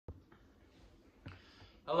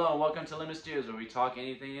Hello and welcome to Lemon Studios, where we talk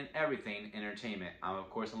anything and everything entertainment. I'm of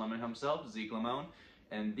course the Lemon himself, Zeke Lemon,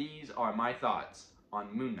 and these are my thoughts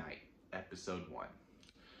on Moon Knight, Episode 1.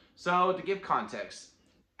 So, to give context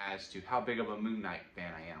as to how big of a Moon Knight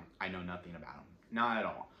fan I am, I know nothing about him. Not at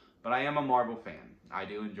all. But I am a Marvel fan. I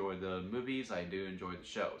do enjoy the movies, I do enjoy the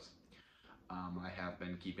shows. I have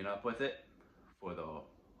been keeping up with it for the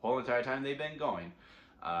whole entire time they've been going.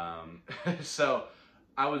 So,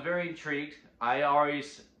 I was very intrigued.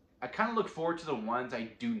 I kind of look forward to the ones I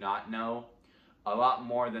do not know a lot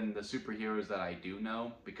more than the superheroes that I do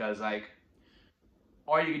know, because like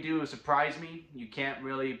all you can do is surprise me. You can't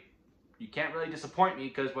really disappoint me,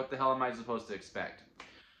 because what the hell am I supposed to expect?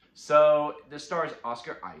 So this stars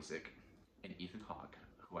Oscar Isaac and Ethan Hawke,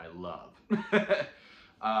 who I love,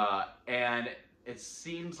 and it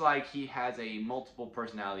seems like he has a multiple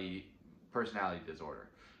personality disorder.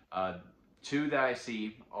 Two that I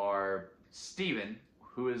see are Steven,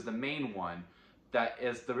 who is the main one, that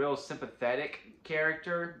is the real sympathetic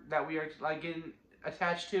character that we are like getting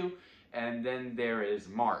attached to, and then there is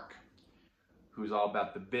Mark, who's all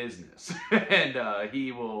about the business, and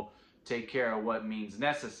he will take care of what means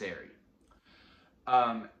necessary.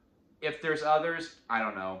 If there's others, I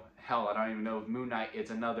don't know. Hell, I don't even know if Moon Knight is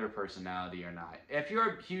another personality or not. If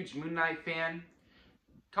you're a huge Moon Knight fan,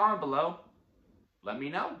 comment below. Let me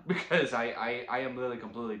know, because I am literally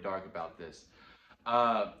completely dark about this.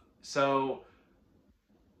 So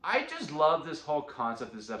I just love this whole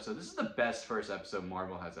concept of this episode. This is the best first episode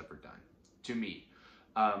Marvel has ever done, to me.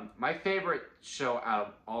 My favorite show out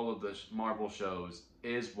of all of the Marvel shows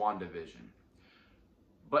is WandaVision.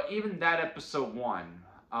 But even that episode 1,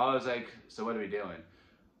 I was like, so what are we doing?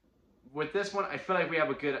 With this one, I feel like we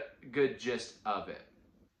have a good gist of it.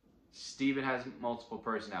 Steven has multiple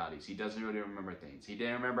personalities. He doesn't really remember things. He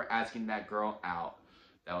didn't remember asking that girl out.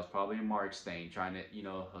 That was probably Mark's thing, trying to,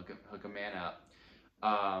 hook a man up.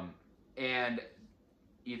 And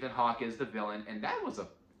Ethan Hawke is the villain, and that was a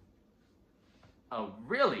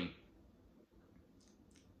really,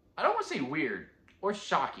 I don't want to say weird or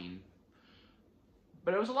shocking,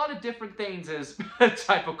 but it was a lot of different things as a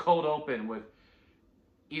type of cold open, with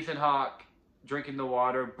Ethan Hawke drinking the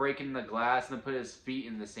water, breaking the glass, and then put his feet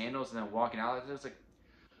in the sandals, and then walking out. It's like,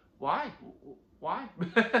 why?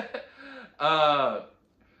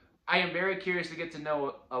 I am very curious to get to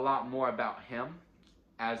know a lot more about him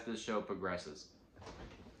as this show progresses.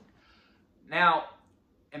 Now,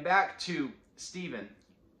 and back to Steven,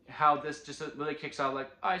 how this just really kicks off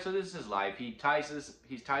like, all right, so this is his life. He ties his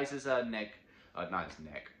neck. Not his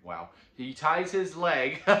neck, wow. He ties his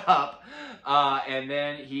leg up, and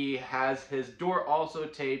then he has his door also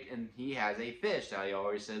taped, and he has a fish that he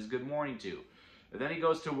always says good morning to. And then he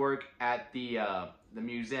goes to work at the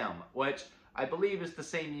museum, which I believe is the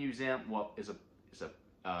same museum, well, is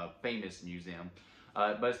a famous museum,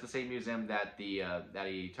 but it's the same museum that the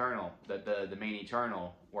main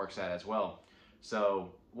Eternal works at as well.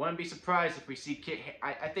 So, wouldn't be surprised if we see Kit,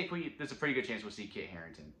 I think there's a pretty good chance we'll see Kit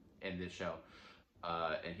Harington in this show.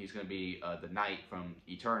 And he's going to be the knight from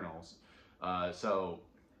Eternals. So,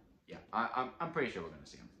 yeah, I'm pretty sure we're going to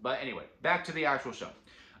see him. But anyway, back to the actual show.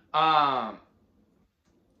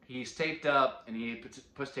 He's taped up, and he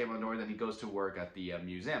puts tape on the door, then he goes to work at the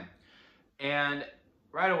museum. And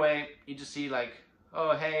right away, you just see, like,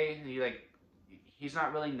 oh, hey, and he's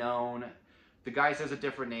not really known. The guy says a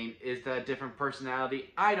different name. Is that a different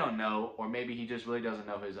personality? I don't know. Or maybe he just really doesn't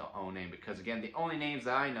know his own name. Because, again, the only names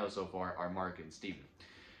that I know so far are Mark and Steven.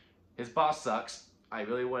 His boss sucks. I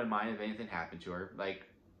really wouldn't mind if anything happened to her. Like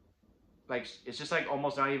it's just, like,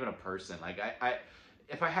 almost not even a person. Like,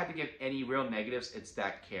 if I had to give any real negatives, it's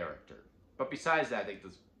that character. But besides that, I think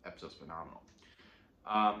this episode's phenomenal.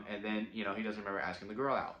 And then, he doesn't remember asking the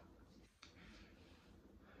girl out.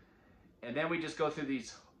 And then we just go through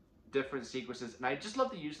these different sequences, and I just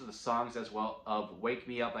love the use of the songs as well, of "Wake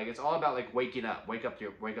Me Up." Like, it's all about like waking up, wake up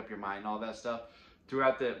your mind, and all that stuff.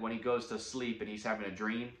 Throughout when he goes to sleep and he's having a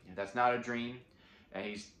dream, that's not a dream, and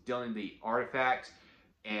he's dealing the artifact,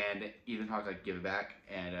 and Ethan Hawke's like, give it back,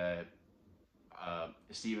 and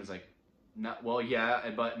Steven's like, no, well, yeah,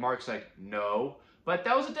 but Mark's like, no, but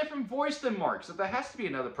that was a different voice than Mark, so that has to be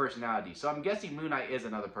another personality. So I'm guessing Moon Knight is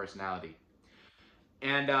another personality,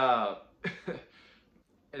 and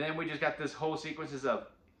and then we just got this whole sequences of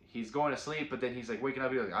he's going to sleep, but then he's like waking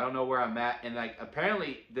up, he's like, I don't know where I'm at. And like,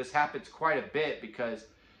 apparently this happens quite a bit, because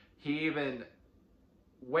he even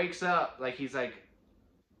wakes up, like he's like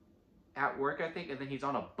at work, I think, and then he's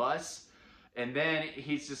on a bus, and then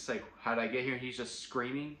he's just like, how did I get here? And he's just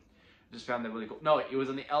screaming. Just found that really cool. No, it was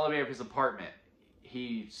in the elevator of his apartment.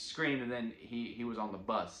 he screamed and then he was on the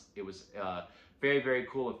bus. It was very, very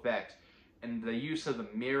cool effect. And the use of the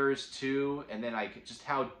mirrors too, and then like just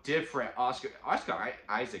how different Oscar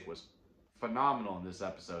Isaac was phenomenal in this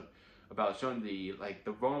episode about showing the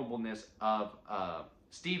vulnerableness of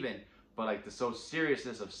Steven, but like the so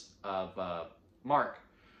seriousness of Mark.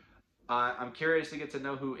 I'm curious to get to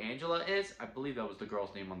know who Angela is. I believe that was the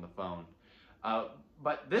girl's name on the phone.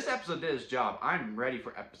 But this episode did its job. I'm ready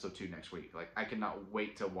for episode 2 next week. Like, I cannot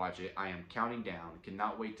wait to watch it. I am counting down.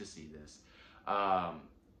 Cannot wait to see this.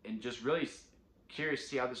 And just really curious to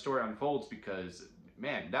see how the story unfolds because,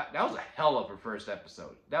 man, that was a hell of a first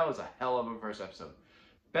episode. That was a hell of a first episode.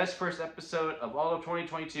 Best first episode of all of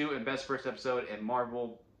 2022 and best first episode in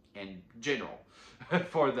Marvel in general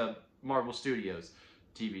for the Marvel Studios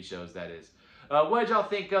TV shows, that is. What did y'all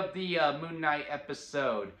think of the Moon Knight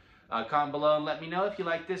episode? Comment below and let me know if you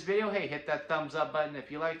liked this video. Hey, hit that thumbs up button. If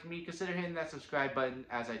you liked me, consider hitting that subscribe button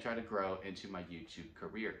as I try to grow into my YouTube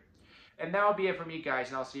career. And that'll be it for me, guys,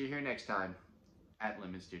 and I'll see you here next time at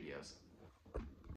Lemon Studios.